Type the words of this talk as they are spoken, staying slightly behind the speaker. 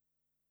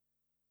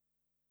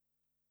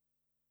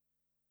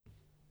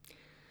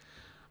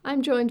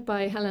I'm joined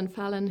by Helen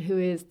Fallon, who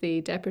is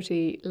the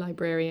Deputy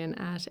Librarian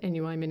at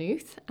NUI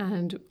Maynooth,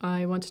 and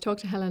I want to talk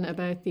to Helen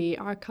about the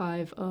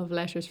archive of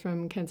letters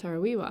from Ken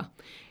Saro-Wiwa.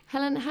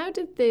 Helen, how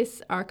did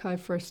this archive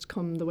first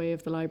come the way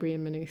of the library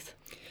in Maynooth?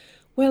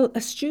 Well,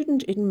 a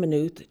student in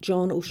Maynooth,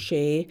 John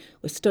O'Shea,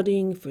 was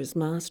studying for his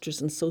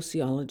Masters in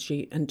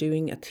Sociology and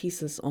doing a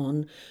thesis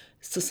on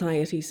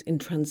societies in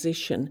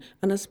transition.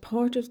 And as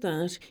part of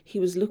that, he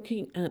was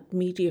looking at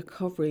media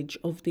coverage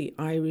of the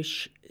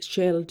Irish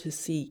Shell to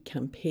Sea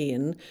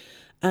campaign.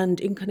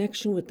 And in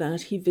connection with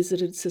that, he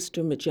visited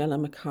Sister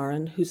Magella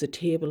McCarran, who's a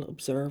table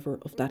observer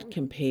of that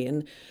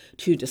campaign,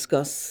 to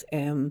discuss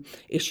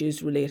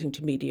issues relating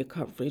to media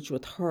coverage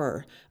with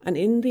her. And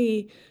in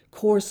the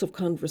course of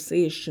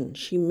conversation,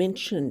 she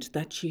mentioned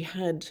that she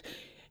had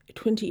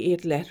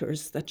 28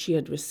 letters that she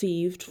had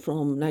received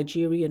from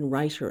Nigerian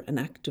writer and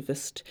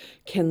activist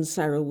Ken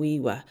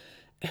Saro-Wiwa,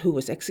 who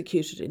was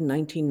executed in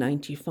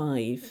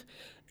 1995.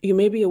 You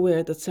may be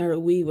aware that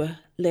Saro-Wiwa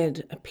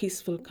led a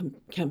peaceful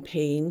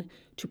campaign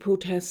to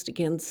protest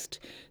against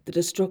the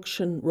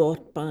destruction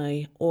wrought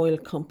by oil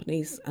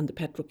companies and the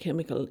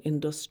petrochemical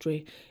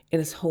industry in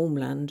his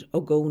homeland,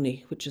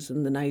 Ogoni, which is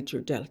in the Niger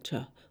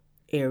Delta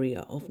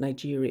area of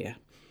Nigeria.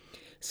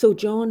 So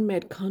John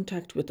made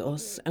contact with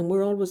us, and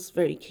we're always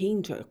very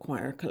keen to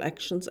acquire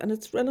collections. And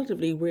it's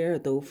relatively rare,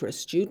 though, for a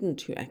student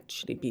to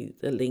actually be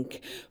the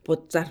link.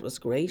 But that was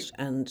great,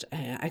 and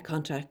I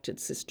contacted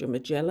Sister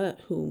Magella,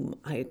 whom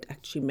I had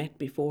actually met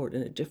before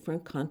in a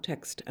different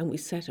context, and we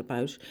set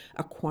about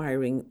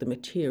acquiring the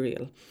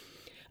material.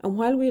 And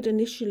while we had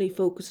initially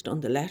focused on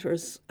the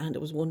letters, and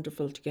it was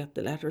wonderful to get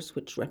the letters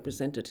which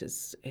represented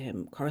his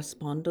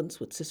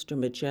correspondence with Sister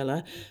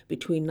Magella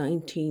between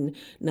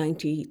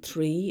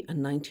 1993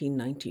 and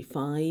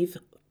 1995,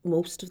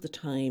 most of the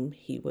time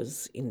he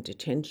was in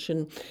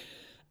detention.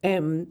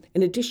 In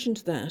addition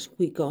to that,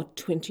 we got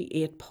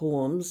 28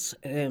 poems.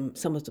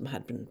 Some of them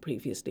had been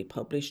previously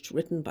published,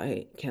 written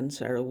by Ken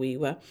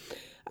Saro-Wiwa.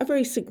 A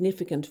very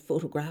significant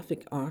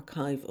photographic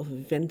archive of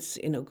events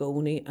in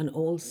Ogoni, and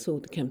also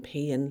the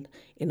campaign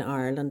in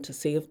Ireland to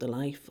save the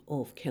life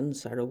of Ken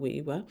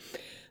Saro-Wiwa.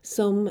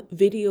 Some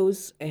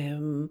videos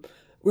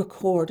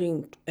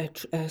recording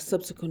a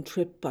subsequent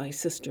trip by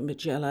Sister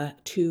Magella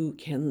to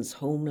Ken's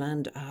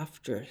homeland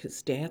after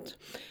his death,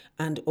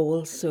 and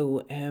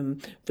also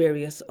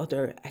various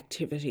other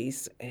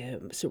activities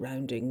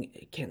surrounding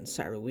Ken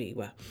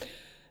Saro-Wiwa.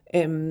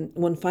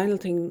 One final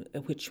thing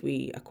which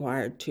we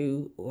acquired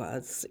too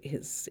was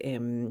his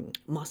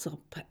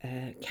Mossop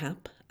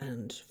cap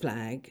and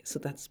flag, so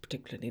that's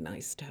particularly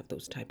nice to have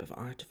those type of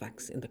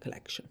artefacts in the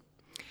collection.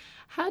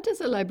 How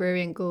does a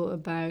librarian go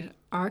about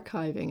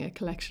archiving a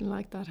collection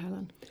like that,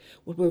 Helen?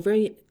 Well, we're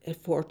very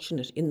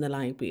fortunate in the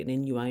library and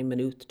in UI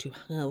Maynooth to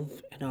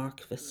have an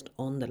archivist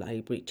on the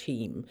library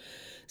team.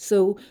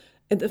 So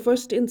in the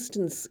first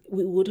instance,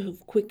 we would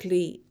have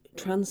quickly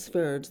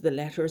transferred the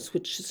letters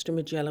which Sister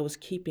Magella was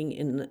keeping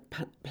in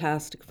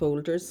plastic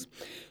folders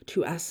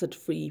to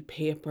acid-free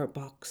paper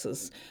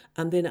boxes.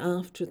 And then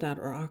after that,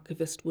 our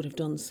archivist would have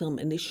done some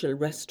initial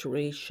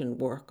restoration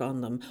work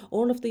on them.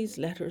 All of these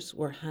letters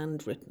were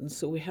handwritten,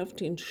 so we have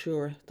to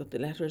ensure that the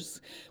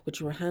letters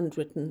which were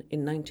handwritten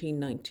in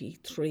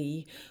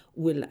 1993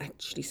 will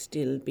actually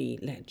still be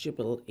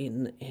legible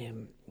in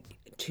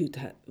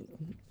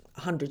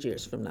 100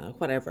 years from now,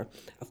 whatever.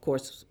 Of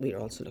course, we are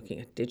also looking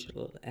at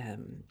digital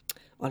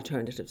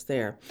alternatives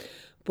there.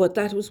 But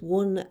that was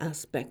one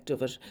aspect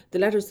of it. The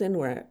letters then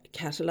were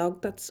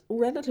catalogued. That's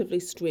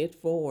relatively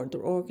straightforward.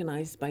 They're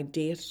organised by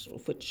date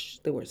of which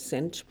they were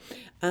sent.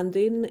 And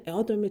then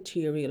other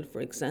material,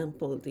 for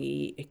example,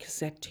 the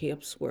cassette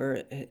tapes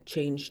were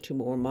changed to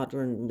more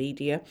modern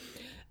media.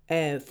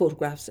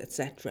 Photographs,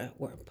 etc.,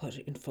 were put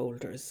in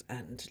folders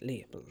and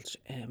labelled.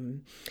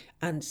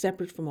 And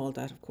separate from all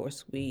that, of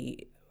course,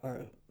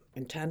 or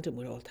in tandem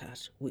with all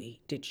that, we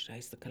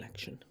digitise the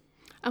collection.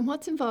 And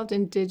what's involved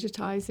in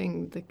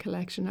digitising the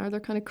collection? Are there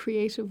kind of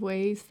creative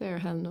ways there,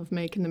 Helen, of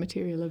making the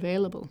material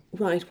available?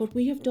 Right, what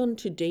we have done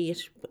to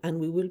date, and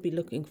we will be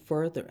looking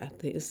further at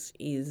this,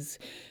 is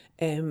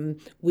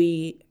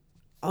we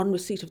on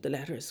receipt of the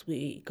letters,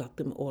 we got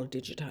them all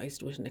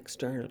digitised with an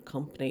external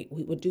company.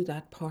 We would do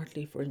that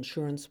partly for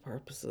insurance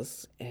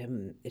purposes.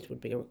 It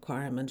would be a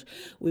requirement.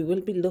 We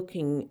will be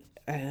looking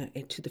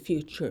into the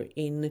future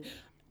in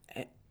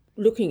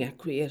looking at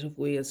creative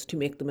ways to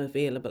make them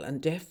available, and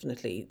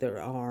definitely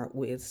there are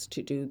ways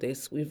to do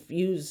this. We've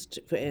used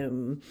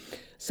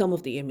some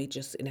of the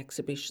images in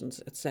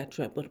exhibitions,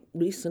 etc., but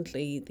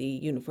recently the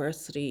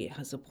university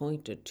has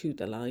appointed to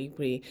the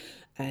library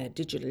a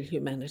digital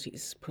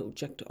humanities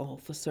project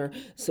officer,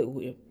 so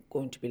we're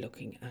going to be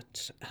looking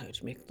at how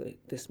to make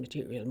this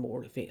material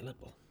more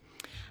available.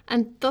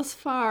 And thus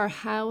far,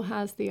 how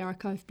has the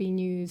archive been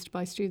used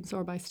by students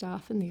or by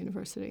staff in the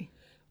university?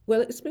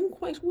 Well, it's been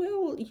quite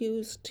well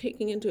used,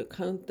 taking into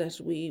account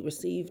that we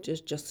received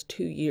it just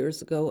 2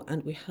 years ago,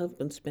 and we have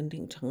been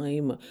spending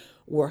time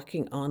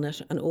working on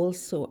it. And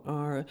also,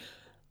 our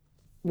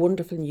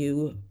wonderful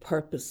new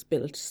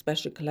purpose-built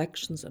special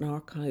collections and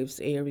archives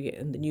area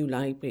in the new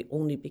library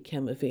only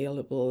became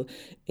available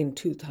in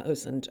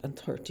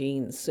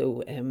 2013.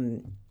 So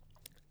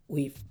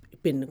we've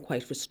been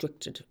quite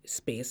restricted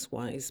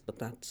space-wise, but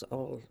that's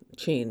all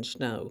changed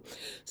now.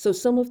 So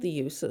some of the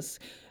uses.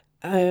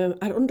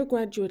 At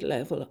undergraduate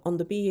level, on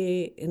the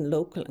BA in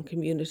Local and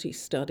Community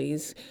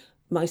Studies,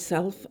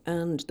 myself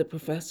and the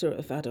Professor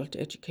of Adult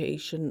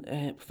Education,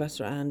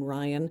 Professor Anne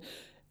Ryan,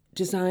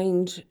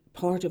 designed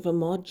part of a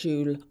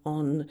module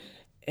on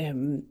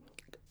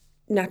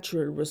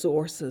natural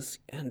resources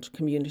and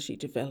community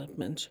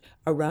development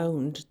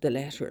around the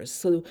letters.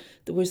 So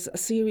there was a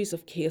series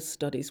of case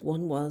studies.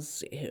 One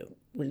was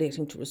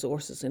relating to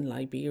resources in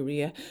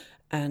Liberia,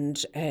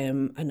 and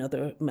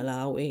another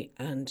Malawi,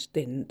 and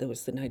then there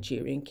was the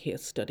Nigerian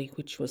case study,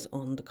 which was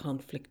on the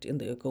conflict in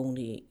the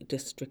Ogoni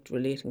district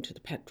relating to the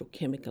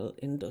petrochemical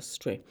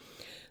industry.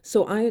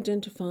 So I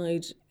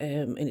identified,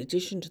 in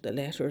addition to the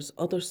letters,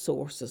 other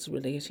sources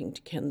relating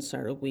to Ken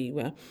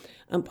Saro-Wiwa,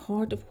 and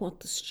part of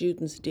what the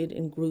students did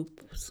in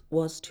groups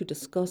was to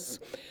discuss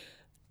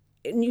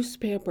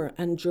newspaper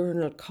and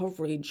journal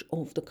coverage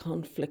of the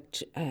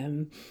conflict,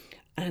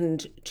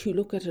 and to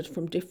look at it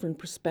from different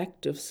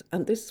perspectives.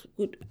 And this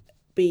would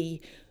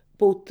be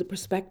both the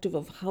perspective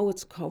of how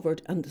it's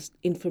covered and the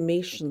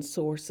information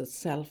source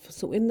itself.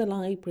 So in the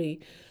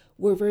library,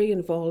 we're very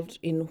involved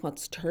in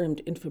what's termed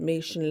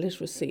information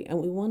literacy, and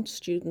we want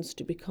students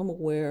to become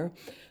aware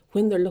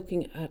when they're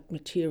looking at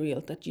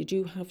material that you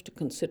do have to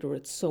consider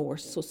its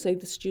source. So say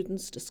the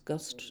students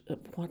discussed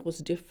what was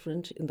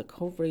different in the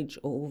coverage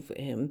of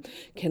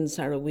Ken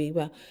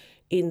Saro-Wiwa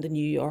in the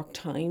New York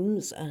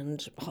Times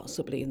and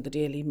possibly in the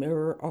Daily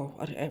Mirror or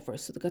whatever.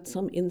 So they got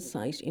some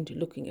insight into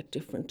looking at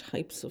different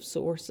types of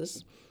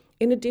sources.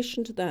 In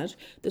addition to that,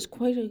 there's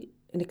quite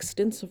an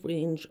extensive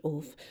range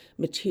of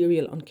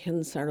material on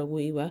Ken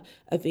Saro-Wiwa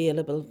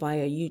available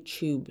via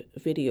YouTube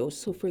videos.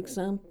 So, for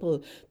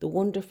example, the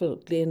wonderful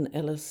Glenn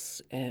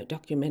Ellis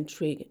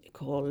documentary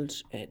called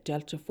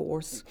Delta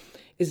Force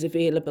is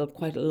available,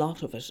 quite a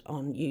lot of it,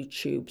 on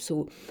YouTube.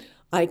 So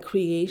I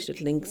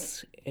created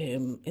links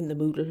in the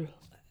Moodle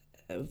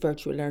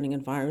virtual learning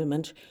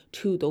environment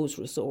to those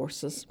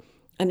resources.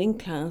 And in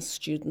class,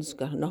 students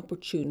got an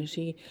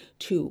opportunity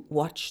to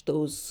watch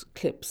those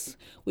clips.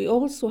 We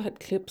also had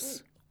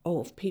clips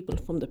of people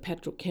from the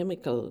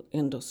petrochemical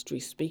industry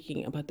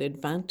speaking about the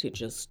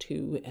advantages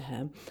to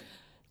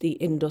the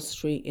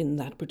industry in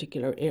that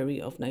particular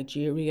area of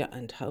Nigeria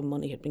and how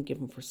money had been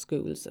given for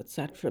schools,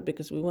 etc.,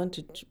 because we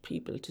wanted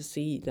people to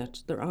see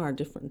that there are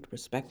different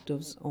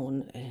perspectives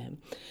on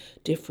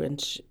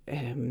different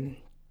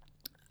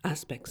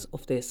aspects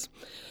of this.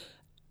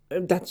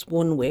 That's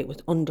one way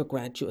with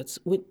undergraduates.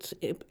 With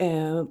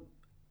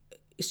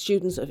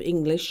students of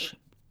English,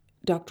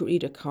 Dr.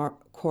 Ida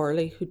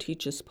Corley, who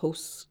teaches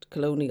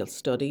post-colonial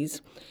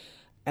studies,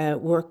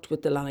 worked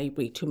with the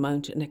library to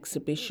mount an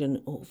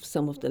exhibition of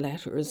some of the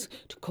letters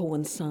to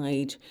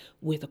coincide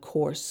with a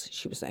course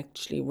she was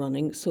actually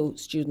running. So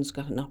students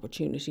got an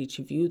opportunity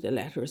to view the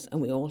letters,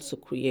 and we also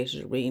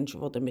created a range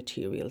of other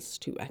materials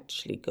to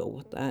actually go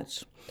with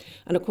that.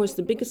 And of course,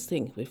 the biggest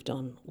thing we've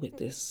done with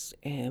this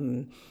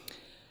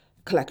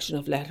collection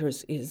of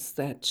letters is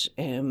that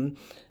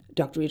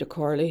Dr. Ida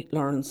Corley,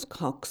 Lawrence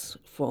Cox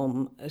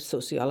from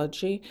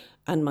sociology,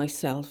 and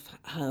myself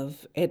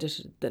have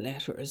edited the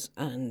letters,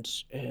 and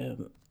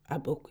a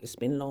book has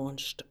been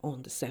launched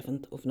on the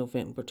 7th of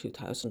November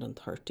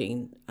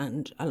 2013,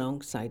 and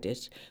alongside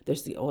it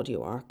there's the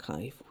audio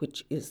archive,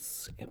 which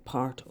is a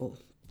part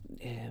of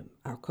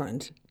our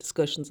current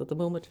discussions at the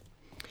moment.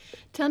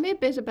 Tell me a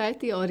bit about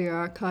the audio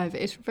archive.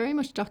 It very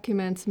much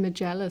documents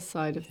Majella's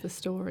side of the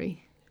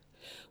story.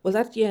 Well,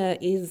 that,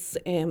 is...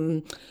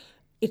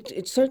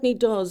 It certainly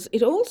does.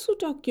 It also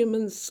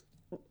documents,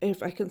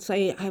 if I can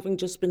say, having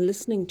just been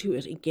listening to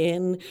it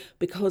again,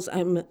 because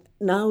I'm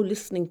now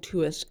listening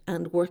to it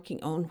and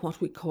working on what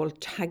we call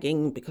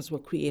tagging, because we're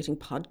creating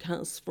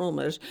podcasts from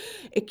it.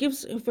 It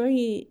gives a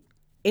very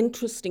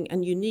interesting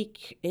and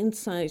unique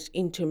insight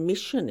into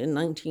mission in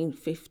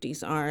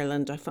 1950s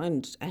Ireland. I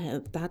found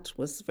that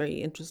was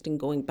very interesting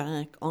going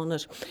back on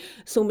it.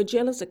 So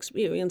Majella's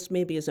experience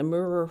maybe is a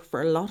mirror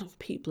for a lot of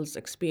people's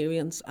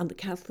experience, and the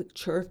Catholic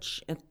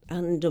Church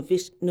and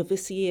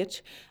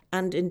novitiate,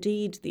 and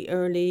indeed the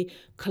early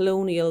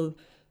colonial.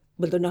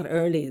 Well, they're not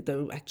early,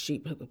 they're actually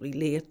probably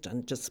late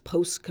and just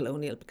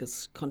post-colonial,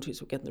 because countries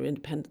were getting their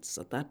independence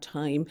at that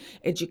time.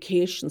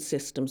 Education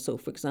system, so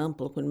for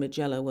example, when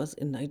Majella was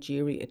in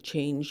Nigeria, it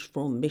changed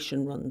from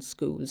mission-run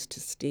schools to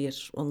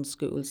state-run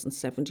schools in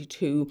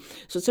 1972.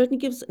 So it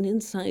certainly gives an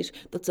insight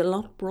that's a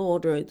lot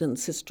broader than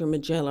Sister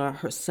Majella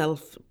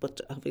herself,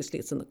 but obviously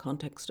it's in the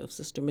context of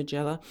Sister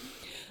Majella.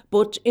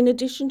 But in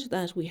addition to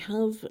that, we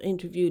have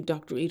interviewed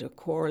Dr. Ida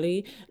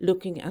Corley,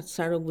 looking at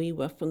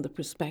Saro-Wiwa from the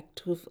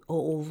perspective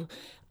of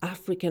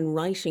African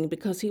writing,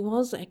 because he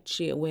was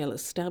actually a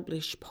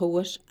well-established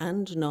poet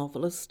and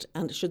novelist.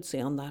 And I should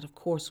say on that, of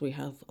course, we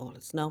have all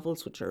his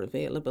novels, which are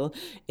available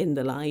in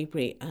the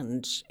library,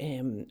 and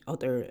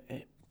other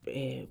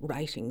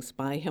writings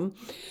by him.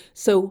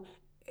 So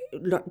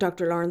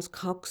Dr. Lawrence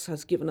Cox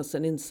has given us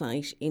an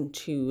insight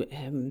into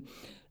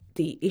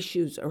the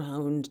issues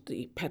around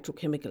the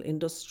petrochemical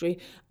industry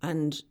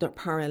and their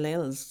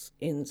parallels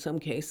in some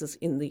cases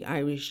in the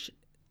Irish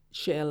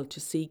Shell to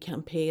Sea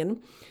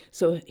campaign.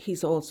 So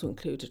he's also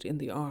included in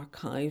the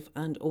archive,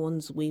 and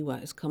Owens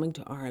Weewa is coming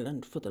to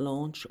Ireland for the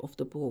launch of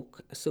the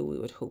book.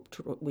 So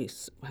we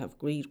have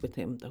agreed with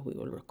him that we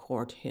will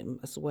record him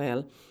as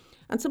well.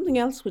 And something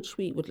else which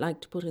we would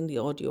like to put in the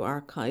audio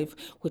archive,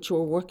 which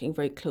we're working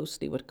very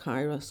closely with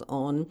Kairos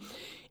on,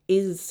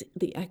 is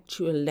the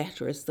actual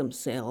letters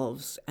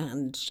themselves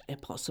and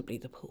possibly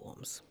the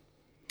poems.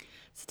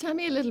 So tell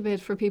me a little bit,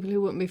 for people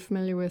who wouldn't be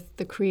familiar with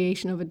the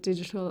creation of a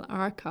digital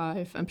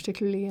archive, and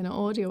particularly an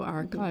audio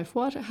archive,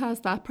 what has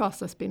that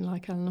process been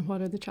like, and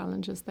what are the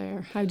challenges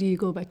there? How do you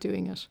go about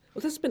doing it?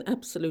 Well, that's been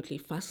absolutely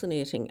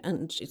fascinating,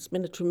 and it's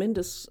been a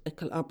tremendous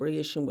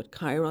collaboration with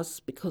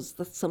Kairos, because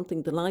that's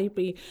something the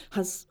library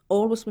has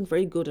always been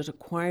very good at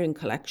acquiring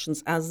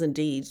collections, as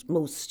indeed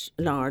most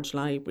large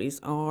libraries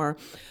are.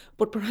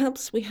 But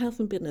perhaps we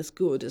haven't been as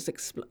good as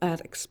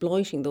at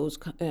exploiting those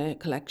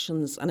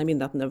collections, and I mean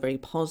that in a very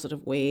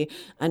positive way,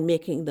 and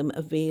making them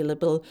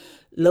available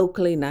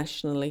locally,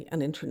 nationally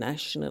and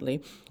internationally.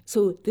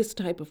 So this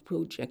type of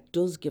project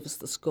does give us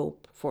the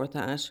scope for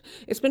that.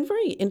 It's been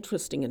very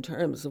interesting in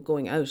terms of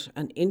going out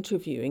and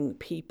interviewing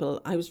people.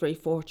 I was very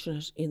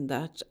fortunate in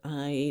that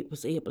I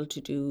was able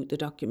to do the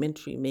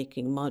documentary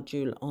making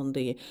module on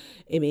the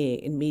MA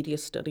in Media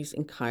Studies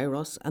in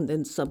Kairos, and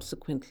then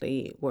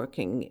subsequently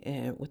working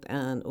with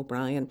Anne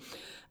O'Brien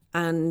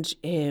and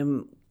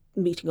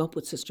meeting up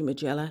with Sister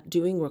Magella,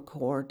 doing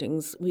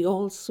recordings. We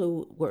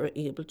also were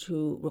able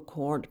to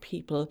record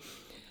people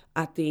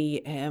at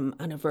the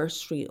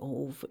anniversary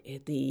of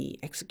the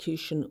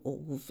execution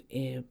of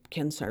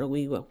Ken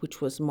Saro-Wiwa,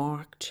 which was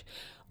marked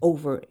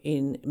over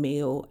in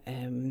Mayo.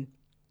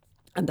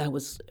 And that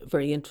was a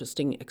very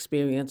interesting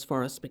experience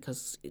for us,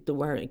 because there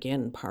were,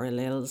 again,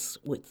 parallels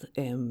with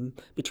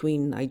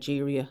between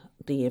Nigeria,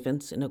 the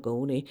events in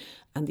Ogoni,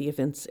 and the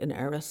events in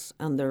Eris.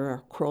 And there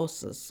are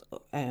crosses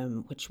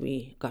which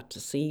we got to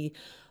see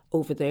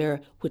over there,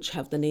 which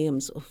have the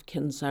names of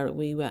Ken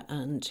Saro-Wiwa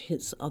and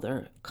his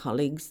other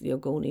colleagues, the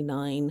Ogoni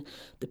Nine,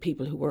 the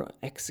people who were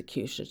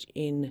executed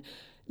in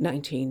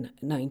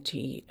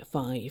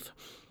 1995.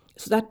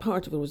 So that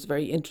part of it was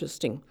very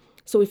interesting.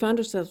 So we found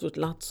ourselves with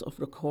lots of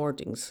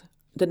recordings.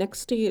 The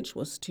next stage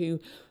was to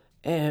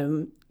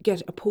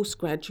get a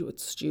postgraduate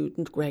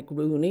student, Greg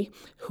Rooney,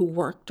 who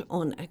worked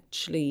on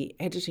actually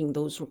editing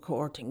those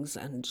recordings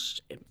and,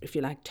 if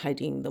you like,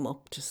 tidying them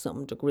up to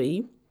some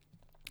degree.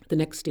 The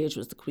next stage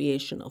was the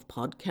creation of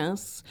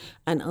podcasts.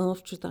 And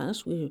after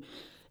that, we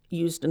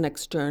used an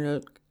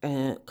external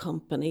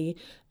company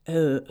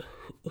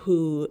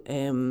who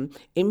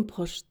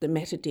input the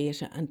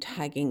metadata and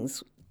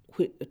tags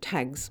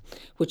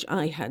which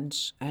I had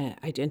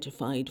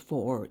identified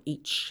for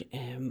each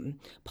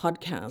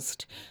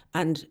podcast.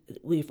 And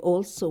we're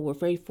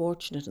very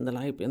fortunate in the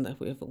library in that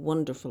we have a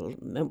wonderful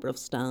member of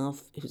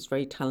staff who's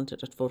very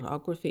talented at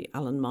photography,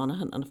 Alan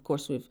Monaghan, and of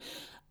course we've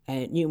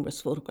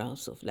numerous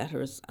photographs of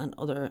letters and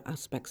other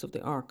aspects of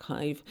the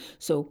archive.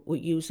 So we're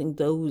using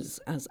those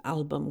as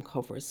album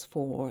covers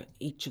for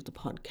each of the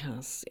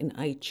podcasts in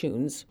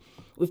iTunes.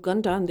 We've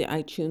gone down the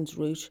iTunes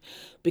route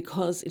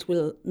because it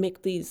will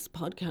make these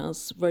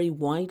podcasts very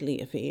widely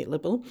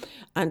available.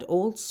 And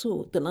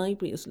also the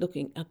library is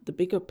looking at the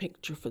bigger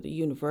picture for the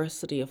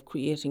university of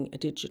creating a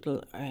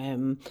digital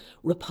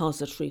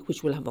repository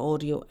which will have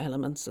audio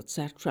elements,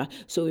 etc.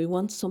 So we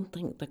want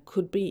something that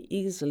could be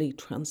easily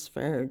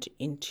transferred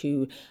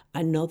into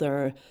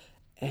another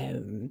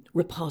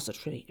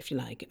repository, if you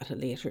like, at a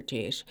later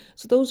date.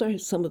 So those are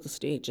some of the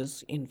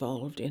stages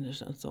involved in it,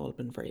 and it's all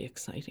been very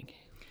exciting.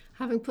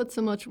 Having put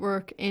so much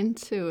work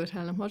into it,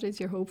 Helen, what is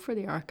your hope for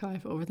the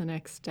archive over the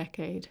next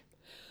decade?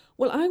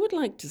 Well, I would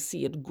like to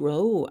see it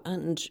grow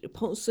and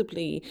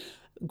possibly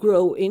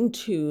grow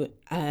into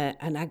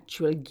an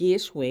actual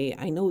gateway.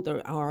 I know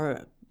there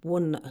are,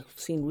 one I've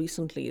seen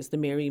recently is the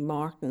Mary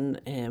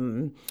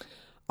Martin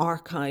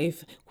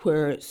archive,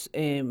 where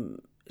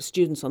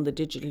students on the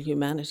digital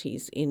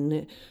humanities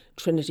in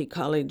Trinity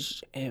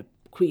College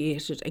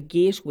created a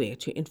gateway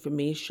to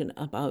information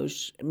about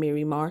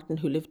Mary Martin,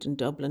 who lived in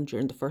Dublin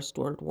during the First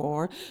World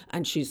War,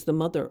 and she's the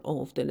mother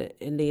of the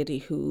lady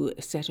who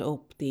set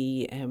up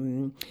the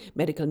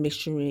Medical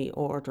Missionary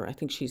Order. I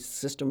think she's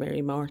Sister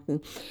Mary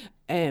Martin.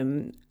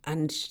 And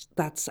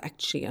that's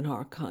actually an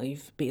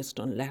archive based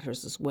on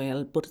letters as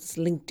well, but it's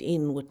linked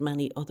in with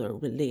many other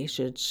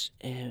related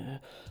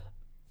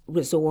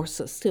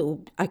resources.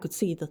 So I could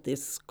see that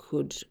this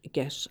could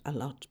get a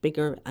lot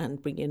bigger and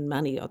bring in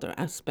many other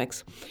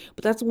aspects.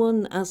 But that's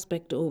one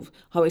aspect of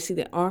how I see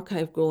the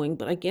archive growing.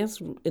 But I guess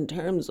in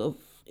terms of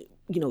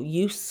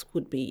use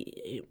would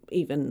be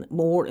even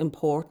more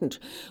important.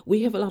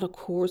 We have a lot of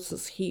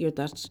courses here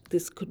that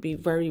this could be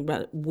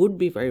would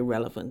be very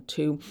relevant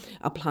to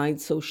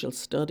applied social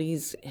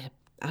studies,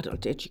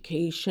 adult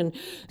education,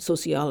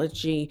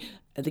 sociology,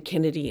 the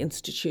Kennedy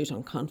Institute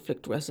on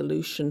Conflict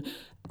Resolution,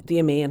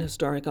 the MA in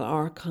Historical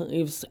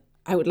Archives.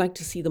 I would like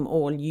to see them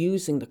all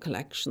using the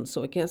collection.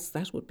 So I guess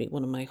that would be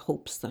one of my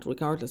hopes, that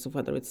regardless of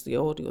whether it's the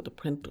audio, the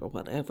print or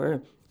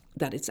whatever,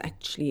 that it's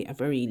actually a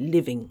very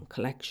living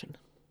collection.